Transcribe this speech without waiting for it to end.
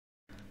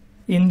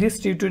In this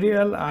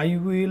tutorial, I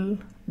will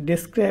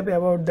describe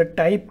about the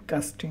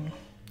typecasting.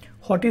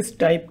 What is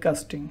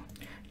typecasting?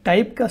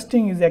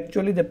 Typecasting is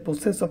actually the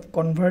process of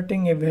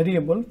converting a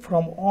variable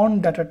from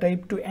one data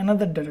type to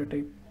another data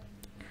type.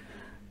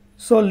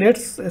 So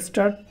let's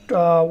start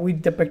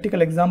with the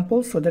practical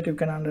example so that you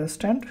can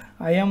understand.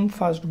 I am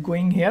first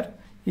going here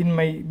in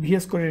my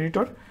VS Code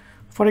editor.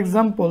 For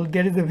example,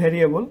 there is a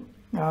variable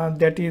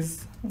that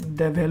is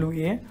the value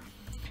a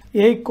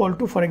equal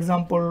to, for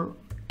example,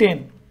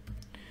 10.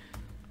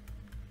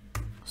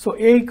 So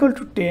a equal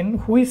to 10,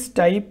 which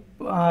type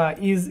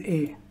is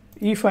a?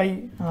 If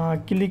I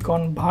click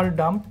on var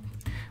dump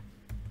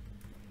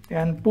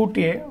and put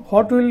a,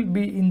 what will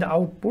be in the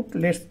output?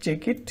 Let's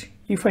check it.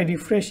 If I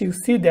refresh, you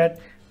see that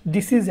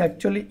this is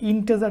actually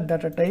integer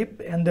data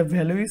type and the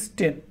value is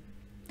 10.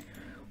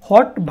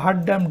 What var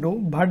dump do?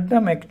 Var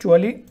dump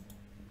actually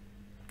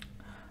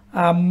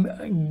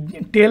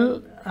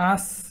tell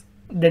us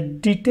the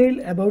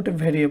detail about a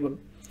variable.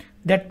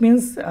 That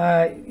means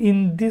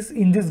in this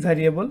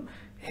variable,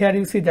 here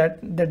you see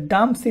that the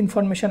dumps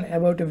information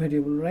about a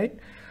variable, right?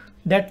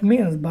 That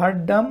means var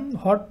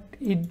dump, what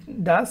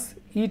it does,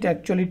 it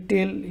actually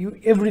tell you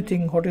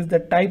everything. What is the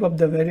type of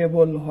the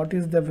variable, what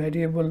is the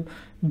variable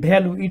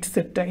value,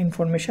 etc.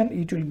 information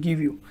it will give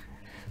you.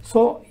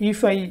 So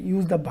if I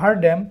use the var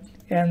dump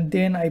and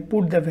then I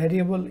put the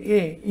variable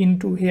a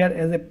into here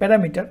as a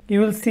parameter, you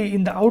will see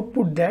in the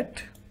output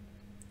that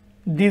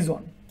this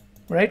one,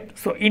 right?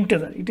 So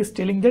integer, it is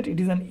telling that it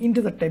is an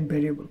integer type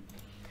variable.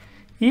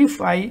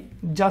 If I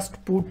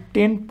just put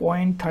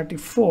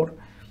 10.34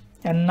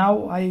 and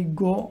now I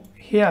go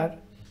here,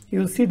 you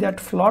will see that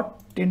float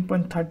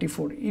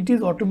 10.34. It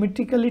is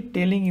automatically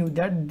telling you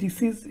that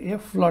this is a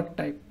float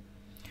type.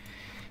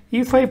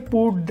 If I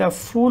put the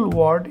full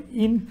word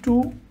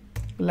into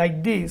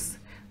like this,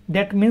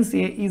 that means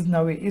a is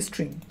now a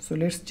string. So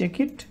let's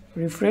check it,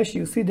 refresh,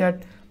 you see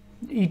that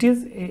it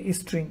is a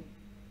string.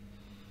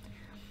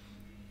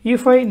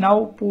 If I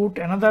now put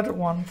another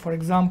one, for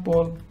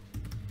example,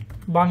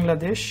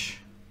 Bangladesh,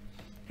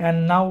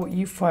 and now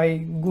if I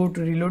go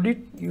to reload it,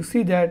 you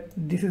see that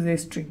this is a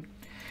string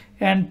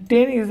and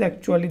 10 is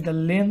actually the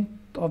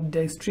length of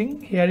the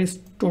string. Here is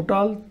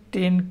total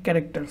 10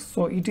 characters,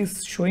 so it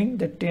is showing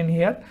the 10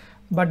 here,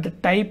 but the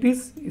type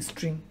is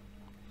string.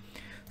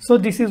 So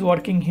this is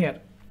working here.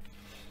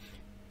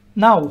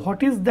 Now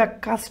what is the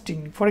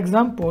casting? For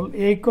example,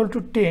 a equal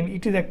to 10,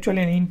 it is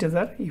actually an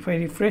integer. If I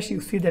refresh, you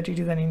see that it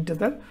is an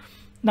integer.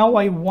 Now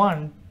I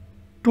want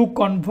to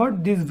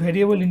convert this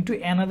variable into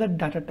another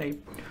data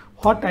type.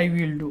 What I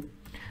will do,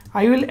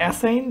 I will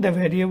assign the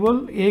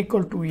variable a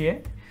equal to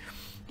a.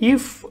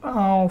 If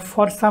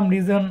for some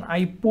reason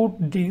I put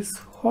this,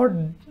 what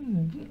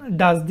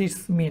does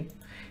this mean?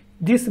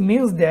 This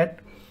means that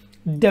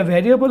the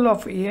variable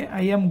of a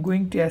I am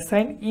going to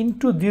assign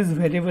into this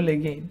variable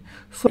again.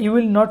 So you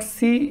will not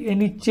see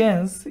any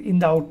change in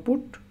the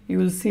output. You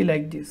will see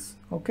like this.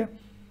 Okay.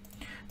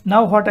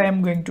 Now what I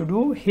am going to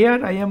do here,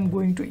 I am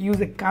going to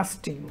use a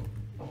casting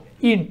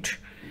int.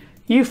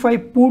 If I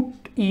put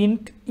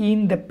int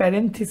in the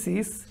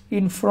parenthesis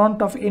in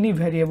front of any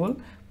variable,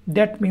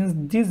 that means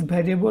this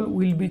variable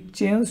will be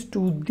changed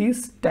to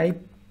this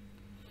type.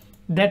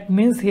 That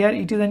means here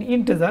it is an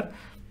integer.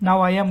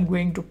 Now I am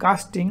going to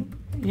casting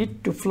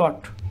it to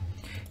float.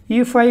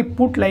 If I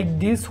put like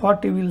this,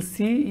 what you will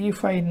see,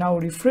 if I now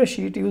refresh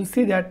it, you will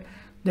see that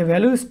the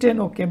value is 10,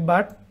 okay,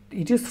 but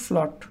it is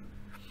float.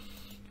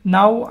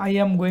 Now I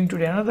am going to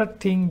do another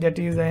thing, that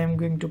is I am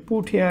going to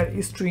put here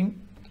a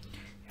string,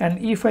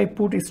 and if I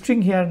put a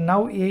string here,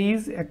 now a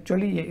is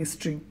actually a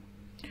string.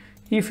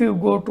 If you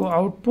go to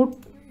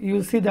output, you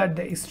will see that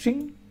the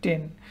string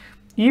 10.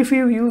 If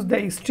you use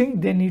the string,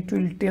 then it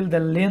will tell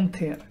the length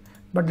here,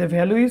 but the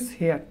value is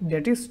here,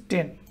 that is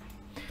 10.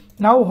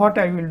 Now what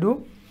I will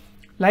do,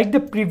 like the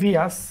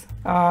previous,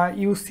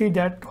 you see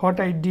that what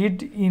I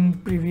did in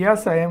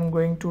previous, I am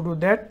going to do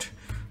that.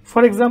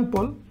 For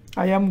example,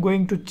 I am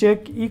going to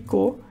check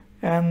echo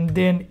and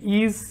then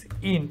is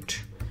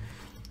int.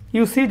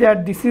 You see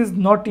that this is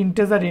not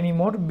integer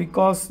anymore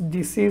because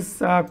this is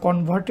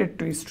converted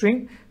to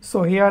string.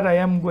 So here I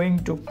am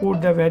going to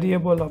put the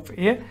variable of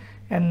a,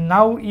 and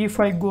now if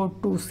I go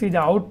to see the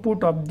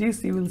output of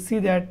this, you will see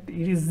that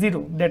it is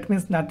 0. That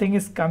means nothing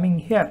is coming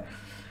here.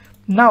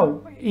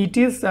 Now it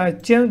is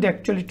changed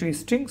actually to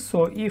string.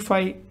 So if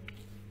I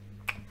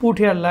put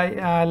here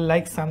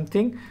like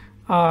something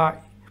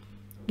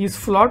is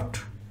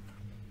float,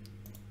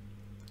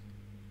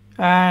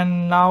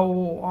 and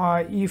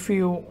now if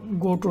you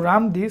go to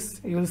run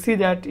this, you will see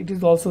that it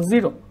is also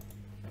 0.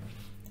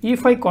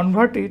 If I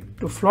convert it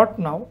to float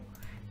now,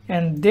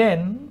 and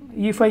then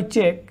if I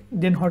check,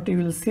 then what you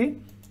will see,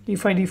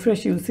 if I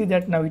refresh, you will see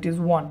that now it is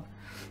 1.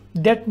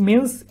 That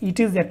means it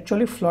is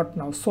actually float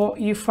now. So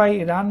if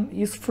I run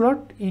is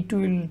float, it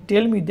will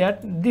tell me that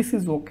this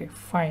is okay,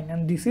 fine,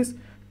 and this is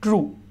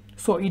true.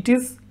 So it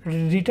is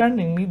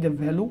returning me the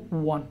value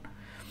 1.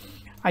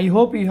 I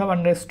hope you have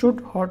understood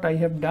what I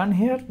have done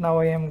here. Now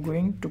I am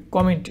going to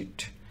comment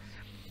it.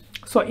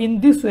 So in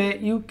this way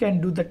you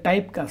can do the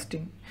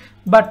typecasting.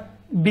 But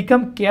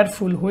become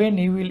careful when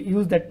you will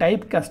use the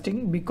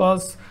typecasting,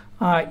 because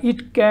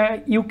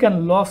you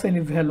can lose any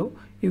value,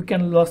 you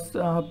can lose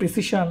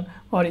precision,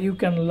 or you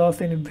can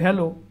lose any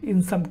value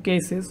in some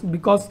cases,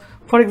 because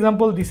for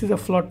example this is a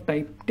float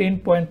type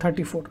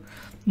 10.34.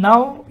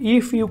 now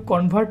if you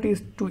convert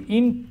it to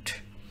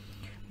int,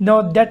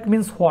 now that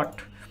means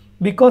what?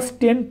 Because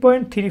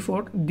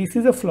 10.34 this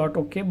is a float,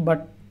 okay,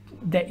 but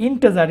the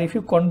integer, if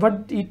you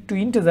convert it to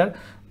integer,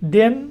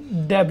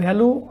 then the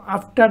value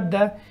after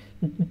the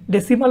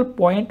decimal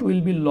point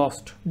will be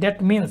lost.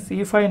 That means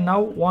if I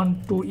now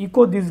want to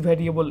echo this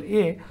variable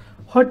a,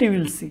 what you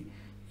will see?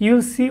 You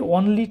will see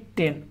only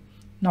 10.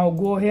 Now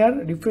go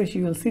here, refresh,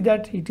 you will see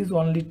that it is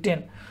only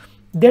 10.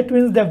 That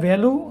means the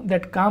value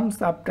that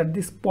comes after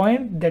this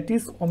point, that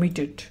is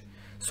omitted.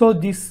 So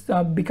this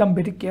become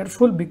very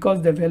careful,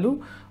 because the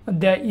value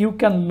that you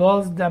can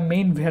lose the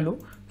main value.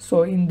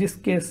 So in this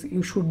case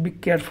you should be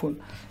careful.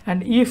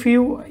 And if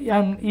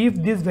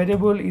this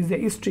variable is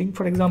a string,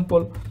 for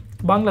example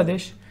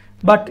Bangladesh,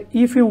 but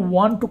if you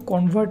want to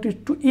convert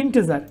it to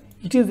integer,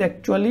 it is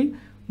actually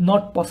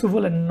not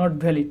possible and not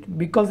valid,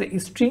 because a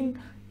string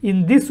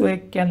in this way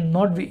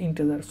cannot be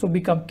integer. So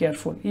become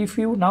careful. If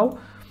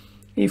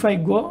I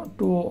go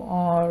to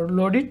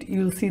load it,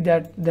 you will see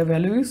that the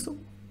value is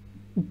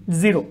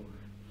 0,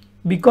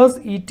 because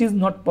it is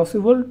not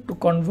possible to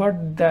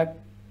convert the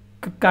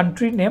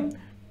country name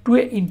to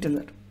a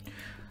integer.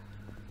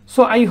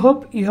 So I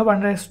hope you have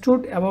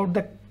understood about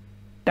the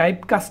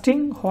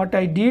typecasting. What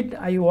I did,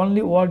 I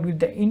only worked with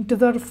the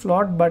integer,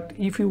 float, but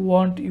if you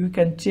want you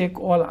can check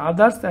all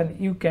others and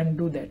you can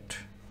do that.